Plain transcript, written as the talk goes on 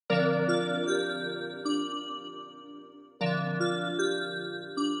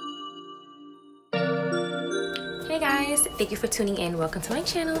thank you for tuning in. Welcome to my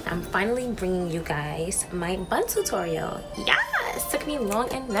channel. I'm finally bringing you guys my bun tutorial. Yes, took me long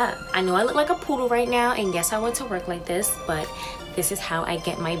enough. I know I look like a poodle right now, and yes, I went to work like this, but this is how I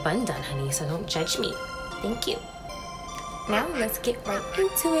get my bun done, honey, so don't judge me. Thank you. Now let's get right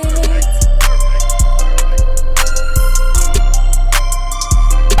into it.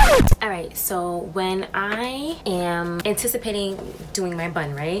 Alright, so when I am anticipating doing my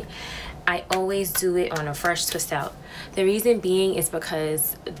bun, right, I always do it on a fresh twist out. The reason being is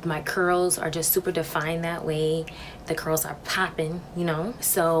because my curls are just super defined that way. The curls are popping, you know?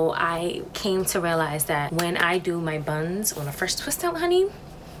 So I came to realize that when I do my buns on a fresh twist out, honey,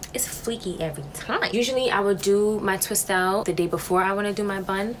 it's fleeky every time. Usually I would do my twist out the day before I want to do my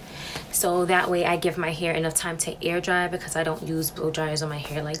bun, so that way I give my hair enough time to air dry, because I don't use blow dryers on my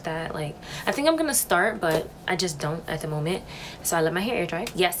hair like that. Like, I think I'm gonna start, but I just don't at the moment, so I let my hair air dry.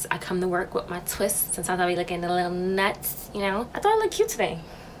 Yes, I come to work with my twist. Sometimes I'll be looking a little nuts, you know. I thought I looked cute today,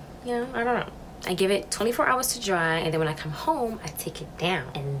 you know. I don't know. I give it 24 hours to dry, and then when I come home I take it down,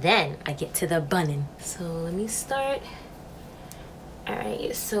 and then I get to the bunning. So let me start.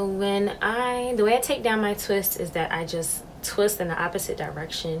 Alright, so the way I take down my twist is that I just twist in the opposite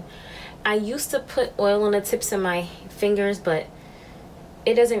direction. I used to put oil on the tips of my fingers, but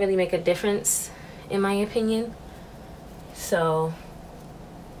it doesn't really make a difference in my opinion. So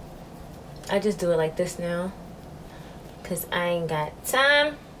I just do it like this now, because I ain't got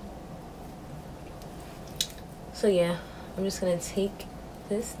time. So yeah, I'm just gonna take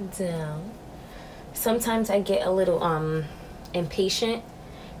this down. Sometimes I get a little impatient,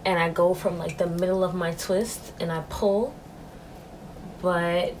 and I go from like the middle of my twist and I pull,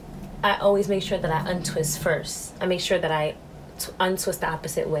 but I always make sure that I untwist first. I make sure that I untwist the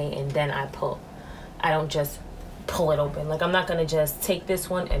opposite way and then I pull. I don't just pull it open. Like, I'm not gonna just take this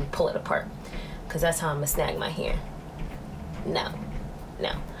one and pull it apart, because that's how I'm gonna snag my hair. No.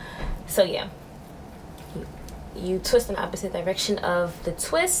 So yeah, you twist in the opposite direction of the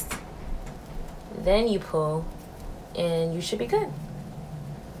twist, then you pull, and you should be good.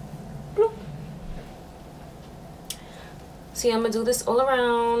 Bloop. See, I'm gonna do this all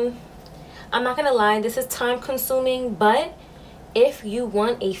around. I'm not gonna lie, this is time consuming, but if you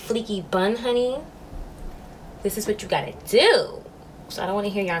want a fleeky bun, honey, this is what you gotta do. So I don't want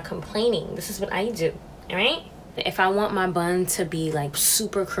to hear y'all complaining. This is what I do, all right? If I want my bun to be like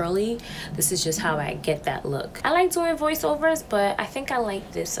super curly, this is just how I get that look. I like doing voiceovers, but I think I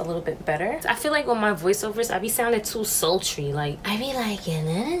like this a little bit better. I feel like with my voiceovers, I be sounding too sultry. Like, I be like,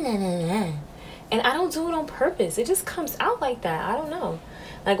 and I don't do it on purpose. It just comes out like that. I don't know.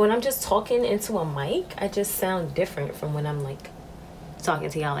 Like, when I'm just talking into a mic, I just sound different from when I'm like talking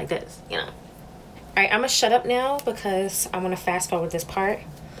to y'all like this, you know? All right, I'm gonna shut up now because I want to fast forward this part,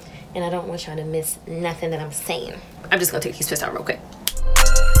 and I don't want y'all to miss nothing that I'm saying. I'm just gonna take these twists out real quick.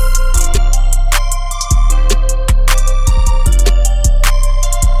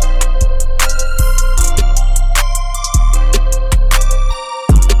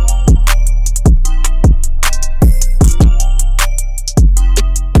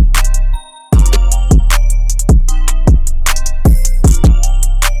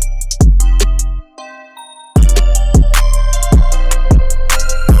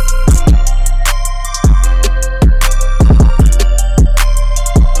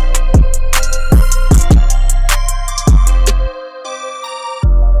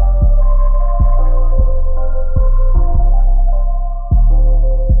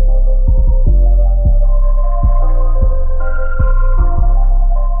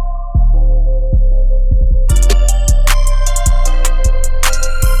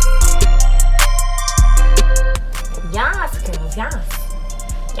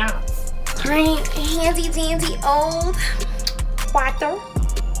 Yes. Alright, handy dandy old water.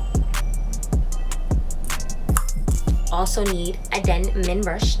 Also need a Denman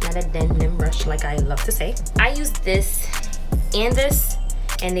brush, not a Denman brush like I love to say. I use this,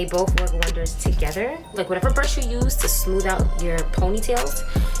 and they both work wonders together. Like, whatever brush you use to smooth out your ponytails,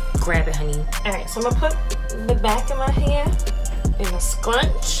 grab it, honey. Alright, so I'm gonna put the back of my hair in a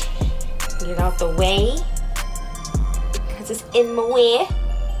scrunch. Get it out the way, because it's in my way.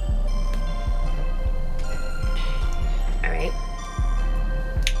 Alright.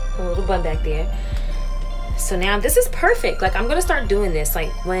 A little bun back there. So now this is perfect. Like, I'm gonna start doing this like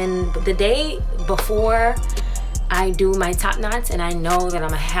when the day before I do my top knots, and I know that I'm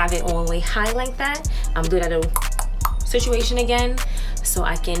gonna have it all the way high like that. I'm doing that little situation again, so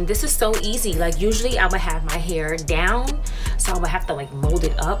I can, this is so easy. Like, usually I would have my hair down, so I would have to like mold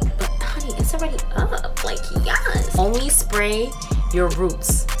it up, but honey, it's already up. Like, yes. Only spray your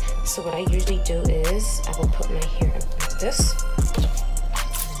roots. So what I usually do is I will put my hair in this.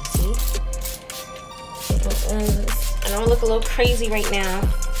 See? I know I look a little crazy right now.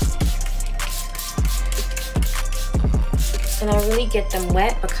 And I really get them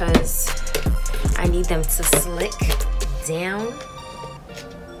wet because I need them to slick down.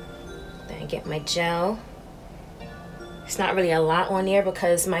 Then I get my gel. It's not really a lot on there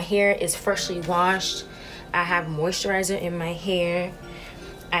because my hair is freshly washed. I have moisturizer in my hair.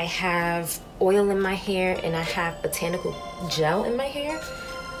 I have oil in my hair, and I have botanical gel in my hair.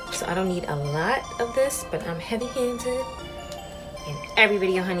 So I don't need a lot of this, but I'm heavy-handed in every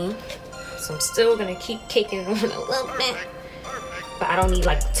video, honey. So I'm still gonna keep caking it on a little bit, but I don't need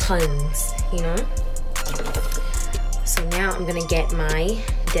like tons, you know? So now I'm gonna get my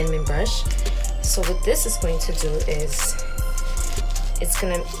Denman brush. So what this is going to do is it's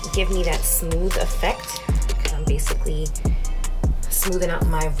gonna give me that smooth effect. I'm basically smoothing out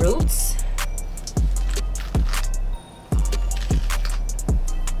my roots.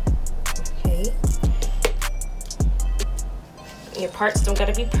 Okay. Your parts don't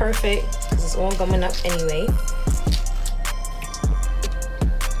gotta be perfect because it's all coming up anyway.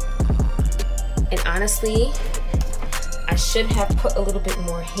 And honestly, I should have put a little bit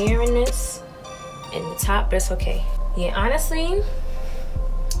more hair in this, in the top, but it's okay. Yeah, honestly,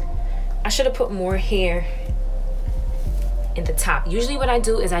 I should have put more hair in the top. Usually what I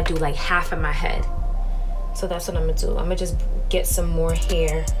do is I do like half of my head. So that's what I'm gonna do. I'm gonna just get some more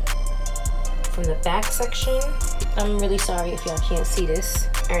hair from the back section. I'm really sorry if y'all can't see this.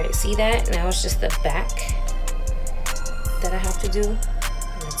 All right, see that? Now it's just the back that I have to do.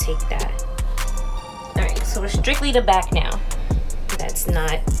 I'm gonna take that. All right, so it's strictly the back now. It's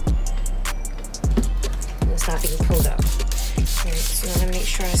not being pulled up. All right, so I'm gonna make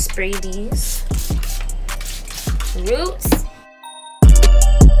sure I spray these roots.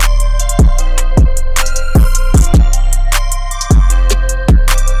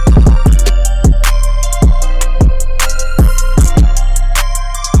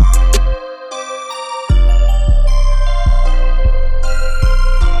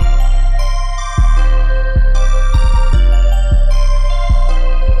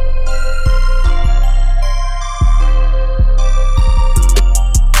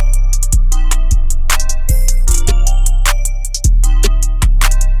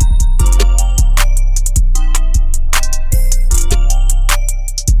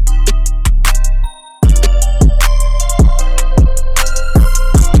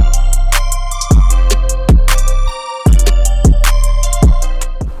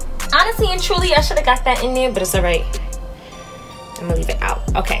 Truly, I should have got that in there, but it's all right. I'm gonna leave it out.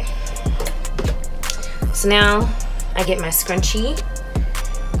 Okay. So now I get my scrunchie,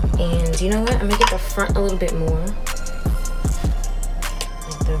 and you know what? I'm gonna get the front a little bit more,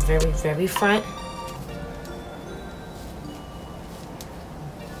 like the very, very front.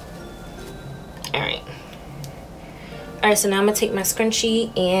 All right. All right. So now I'm gonna take my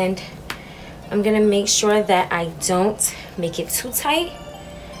scrunchie, and I'm gonna make sure that I don't make it too tight,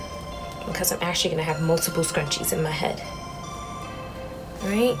 because I'm actually gonna have multiple scrunchies in my head. All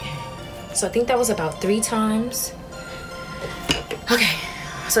right, so I think that was about 3 times. Okay,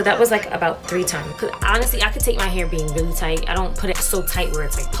 so that was like about 3 times. Cause honestly, I could take my hair being really tight. I don't put it so tight where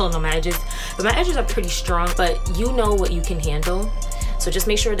it's like pulling on my edges, but my edges are pretty strong, but you know what you can handle. So just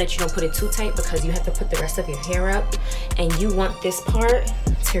make sure that you don't put it too tight, because you have to put the rest of your hair up, and you want this part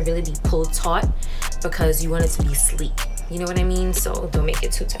to really be pulled taut because you want it to be sleek. You know what I mean? So don't make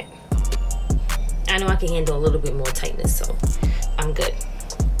it too tight. I know I can handle a little bit more tightness, so I'm good.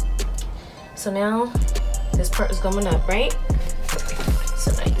 So now this part is going up, right?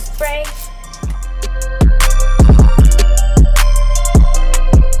 So now you spray.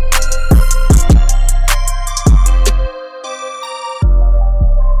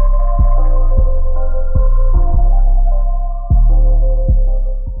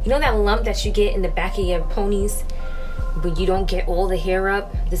 You know that lump that you get in the back of your ponies, but you don't get all the hair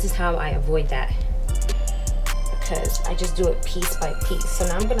up? This is how I avoid that, because I just do it piece by piece. So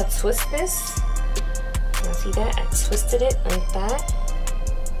now I'm gonna twist this. Now see that? I twisted it like that.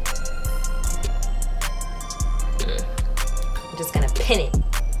 I'm just gonna pin it.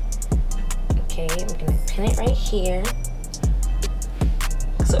 Okay, I'm gonna pin it right here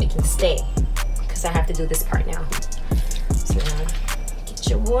so it can stay, because I have to do this part now. So now get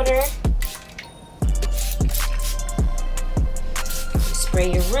your water. You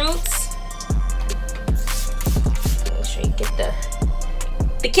spray your roots. Get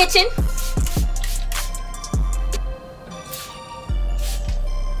the kitchen.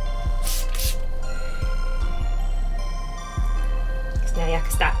 So now y'all can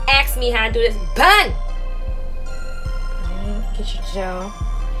stop asking me how to do this. Bun! gel.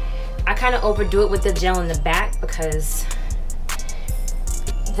 I kind of overdo it with the gel in the back because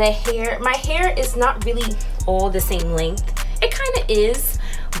my hair is not really all the same length. It kind of is,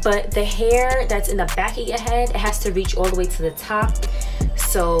 but the hair that's in the back of your head, it has to reach all the way to the top.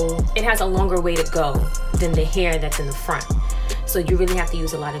 So it has a longer way to go than the hair that's in the front. So you really have to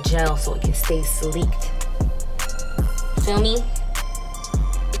use a lot of gel so it can stay sleeked. Feel me?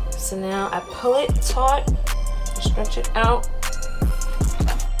 So now I pull it taut, stretch it out.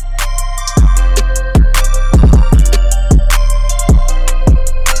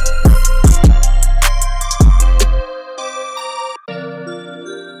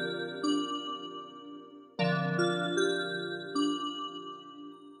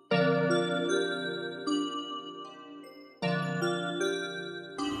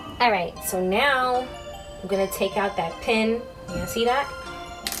 All right, so now I'm gonna take out that pin. You see that?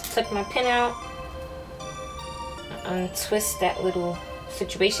 Took my pin out, untwist that little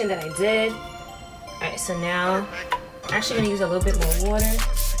situation that I did. All right, so now I'm actually gonna use a little bit more water.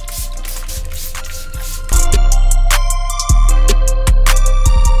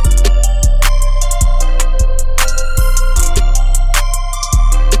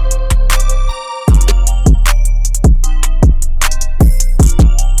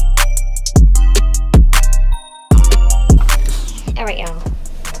 All right, y'all.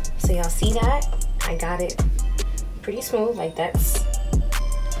 So y'all see that? I got it pretty smooth. Like that's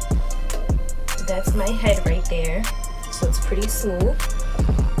my head right there. So it's pretty smooth.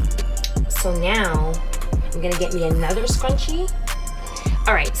 So now I'm gonna get me another scrunchie.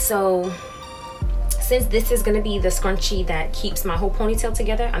 All right, so since this is gonna be the scrunchie that keeps my whole ponytail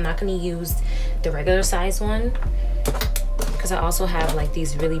together, I'm not gonna use the regular size one because I also have like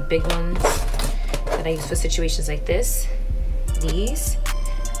these really big ones that I use for situations like this. These,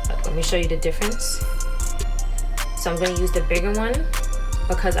 let me show you the difference. So I'm going to use the bigger one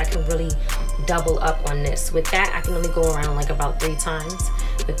because I can really double up on this. With that, I can only go around like about 3 times.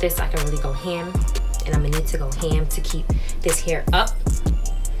 With this, I can really go ham, and I'm gonna need to go ham to keep this hair up.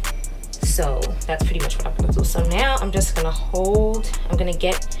 So that's pretty much what I'm gonna do. So now I'm just gonna I'm gonna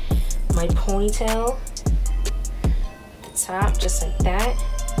get my ponytail at the top, just like that.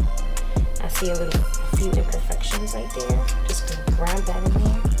 I see a few imperfections right there. Just gonna grab that in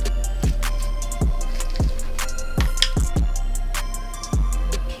there.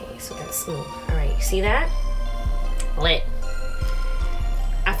 Okay, so that's smooth. All right, you see that? Lit.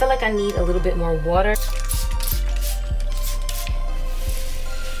 I feel like I need a little bit more water.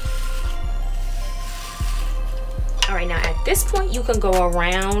 All right, now at this point, you can go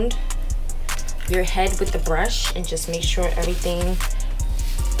around your head with the brush and just make sure everything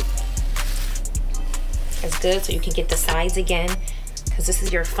is good so you can get the sides again, because this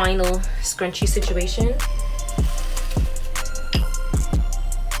is your final scrunchie situation.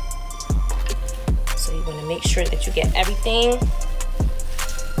 So you want to make sure that you get everything.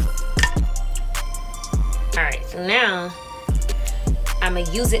 All right, so now I'm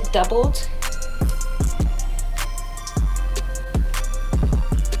gonna use it doubled.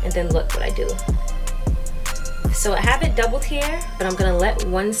 And then look what I do. So I have it doubled here, but I'm gonna let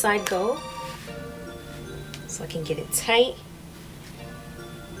one side go so I can get it tight.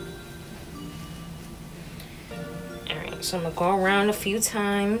 All right, so I'm gonna go around a few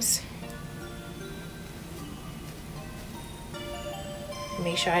times.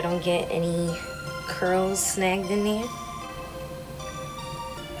 Make sure I don't get any curls snagged in there.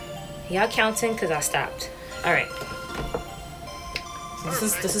 Y'all counting? Cause I stopped. All right.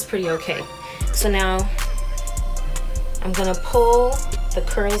 This is pretty okay. So now I'm gonna pull the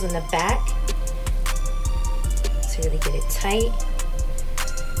curls in the back to really get it tight.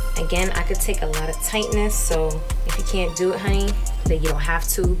 Again, I could take a lot of tightness, so if you can't do it, honey, then you don't have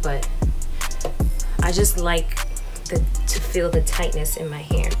to, but I just like to feel the tightness in my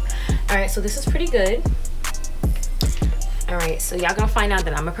hair. All right, so this is pretty good. All right, so y'all gonna find out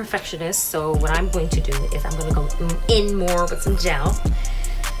that I'm a perfectionist. So what I'm going to do is I'm gonna go in more with some gel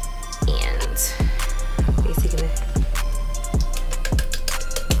and basically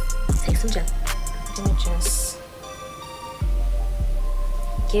take some gel. I'm gonna just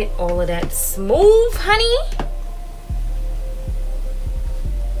get all of that smooth, honey.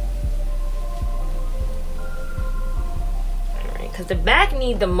 All right, because the back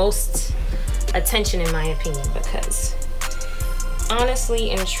need the most attention in my opinion, because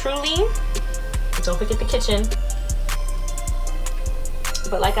honestly and truly, don't forget the kitchen.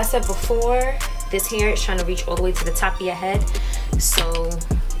 But like I said before, this hair is trying to reach all the way to the top of your head, so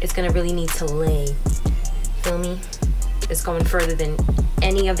it's gonna really need to lay. Feel me? It's going further than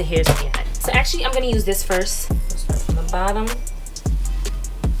any of the hairs on your head. So actually, I'm gonna use this first. We'll start from the bottom.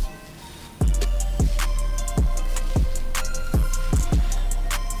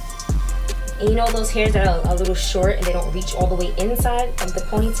 And you know those hairs that are a little short and they don't reach all the way inside of the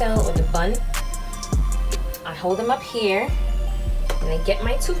ponytail or the bun? I hold them up here, and I get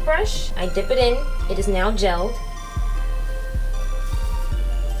my toothbrush, I dip it in, it is now gelled,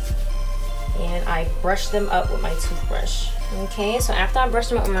 and I brush them up with my toothbrush. Okay, so after I brush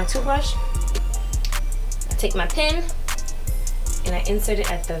them up with my toothbrush, I take my pin and I insert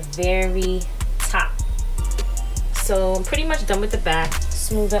it at the very top. So I'm pretty much done with the back.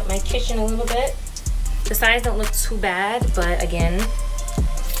 Smooth up my kitchen a little bit. The sides don't look too bad, but again,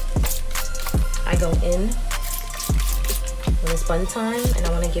 I go in when it's bun time, and I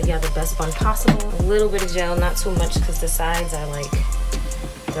want to give y'all the best bun possible. A little bit of gel, not too much, because the sides are like,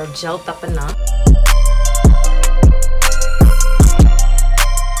 they're gelled up enough.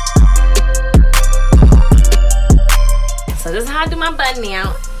 So this is how I do my bun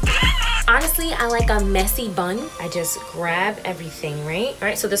now. Honestly, I like a messy bun. I just grab everything, right? All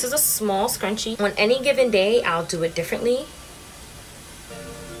right, so this is a small scrunchie. On any given day, I'll do it differently.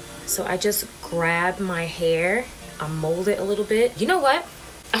 So I just grab my hair, I mold it a little bit. You know what?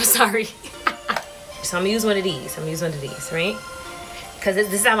 I'm sorry. So I'm gonna use one of these. Right? Because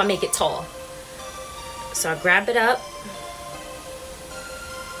this is how I make it tall. So I grab it up.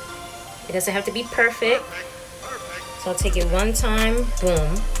 It doesn't have to be perfect. So I'll take it one time,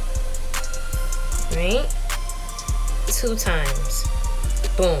 boom. Right? 2 times,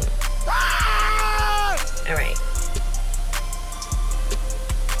 boom. All right.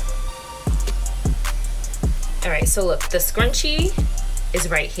 All right, so look, the scrunchie is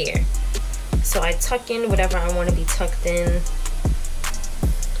right here. So I tuck in whatever I want to be tucked in.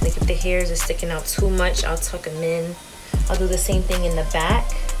 Like if the hairs are sticking out too much, I'll tuck them in. I'll do the same thing in the back.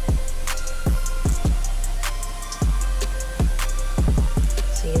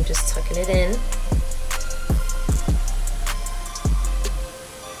 See, I'm just tucking it in.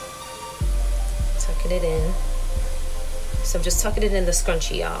 Tucking it in. So I'm just tucking it in the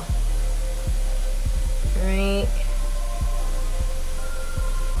scrunchie, y'all. Right.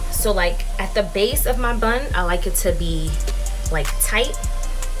 So like at the base of my bun, I like it to be like tight.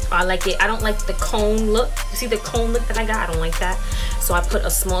 I like it, I don't like the cone look. You see the cone look that I got? I don't like that. So I put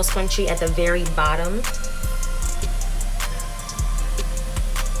a small scrunchie at the very bottom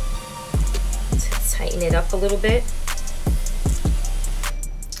to tighten it up a little bit.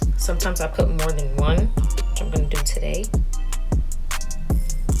 Sometimes I put more than one, which I'm gonna do today.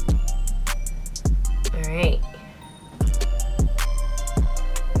 Alright.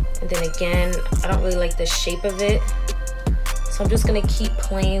 And then again, I don't really like the shape of it. So I'm just gonna keep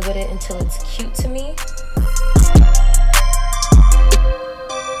playing with it until it's cute to me.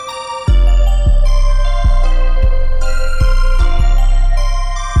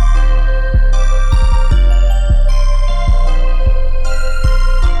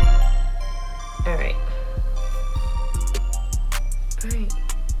 Alright. Alright.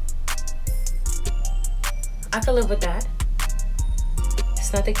 I can live with that.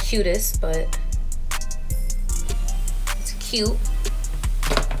 It's not the cutest, but it's cute.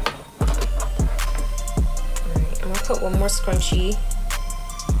 Alright, I'm gonna put one more scrunchie.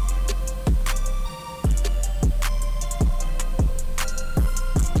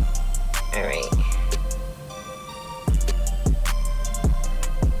 Alright.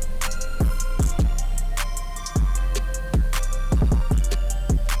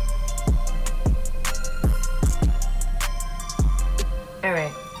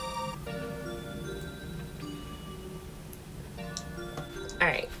 Alright.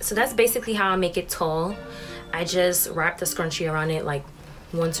 Alright, so that's basically how I make it tall. I just wrap the scrunchie around it like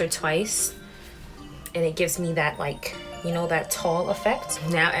once or twice, and it gives me that, like, you know, that tall effect.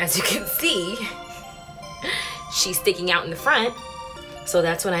 Now, as you can see, she's sticking out in the front, so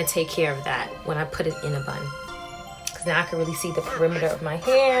that's when I take care of that, when I put it in a bun. Because now I can really see the perimeter of my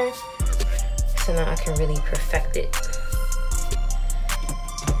hair, so now I can really perfect it.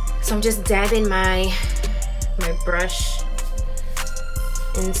 So I'm just dabbing my brush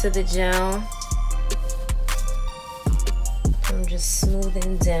into the gel. I'm just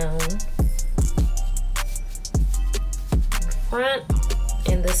smoothing down the front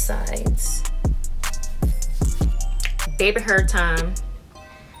and the sides. Baby hair time.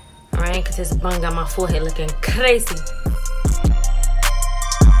 Alright, because this bun got my forehead looking crazy.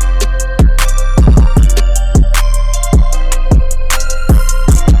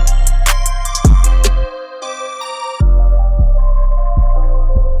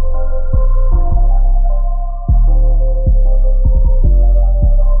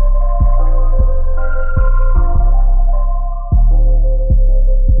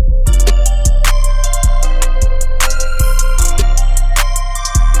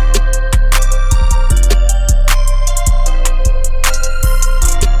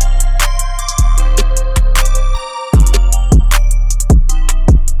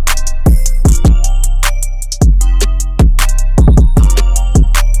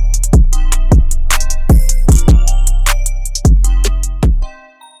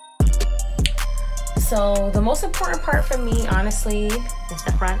 important part for me, honestly, is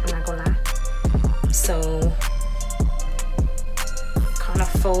the front. I'm not gonna lie. So kind of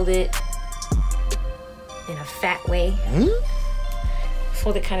fold it in a fat way.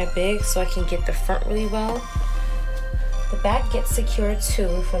 Fold it kind of big so I can get the front really well. The back gets secured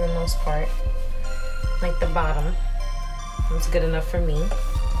too for the most part. Like the bottom. It's good enough for me.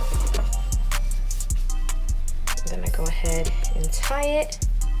 Then I go ahead and tie it.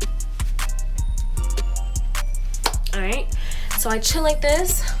 Alright, so I chill like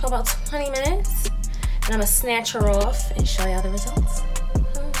this for about 20 minutes. And I'm gonna snatch her off and show y'all the results.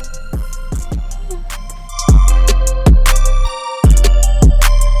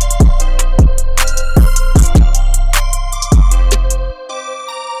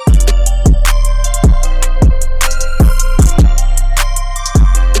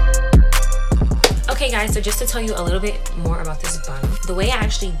 Okay guys, so just to tell you a little bit more about this bun, the way I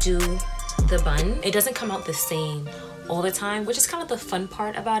actually do the bun, it doesn't come out the same all the time, which is kind of the fun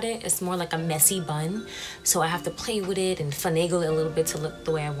part about it. It's more like a messy bun, so I have to play with it and finagle it a little bit to look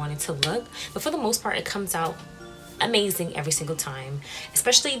the way I want it to look. But for the most part, it comes out amazing every single time.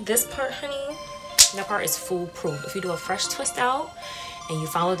 Especially this part, honey. That part is foolproof. If you do a fresh twist out and you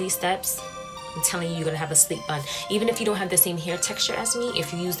follow these steps, I'm telling you, you're gonna have a sleek bun. Even if you don't have the same hair texture as me,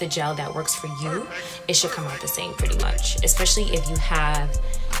 if you use the gel that works for you, it should come out the same pretty much. Especially if you have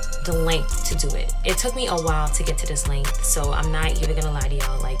the length to do it. It took me a while to get to this length, so I'm not even gonna lie to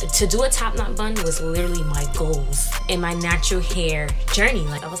y'all. Like, to do a top knot bun was literally my goals in my natural hair journey.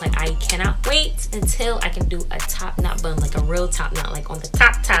 Like, I was like, I cannot wait until I can do a top knot bun, like a real top knot, like on the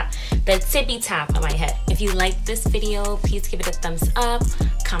top, the tippy top of my head. If you like this video, please give it a thumbs up,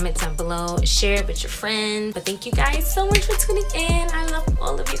 comment down below, share it with your friends. But thank you guys so much for tuning in. I love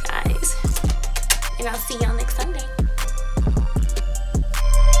all of you guys, and I'll see y'all next Sunday.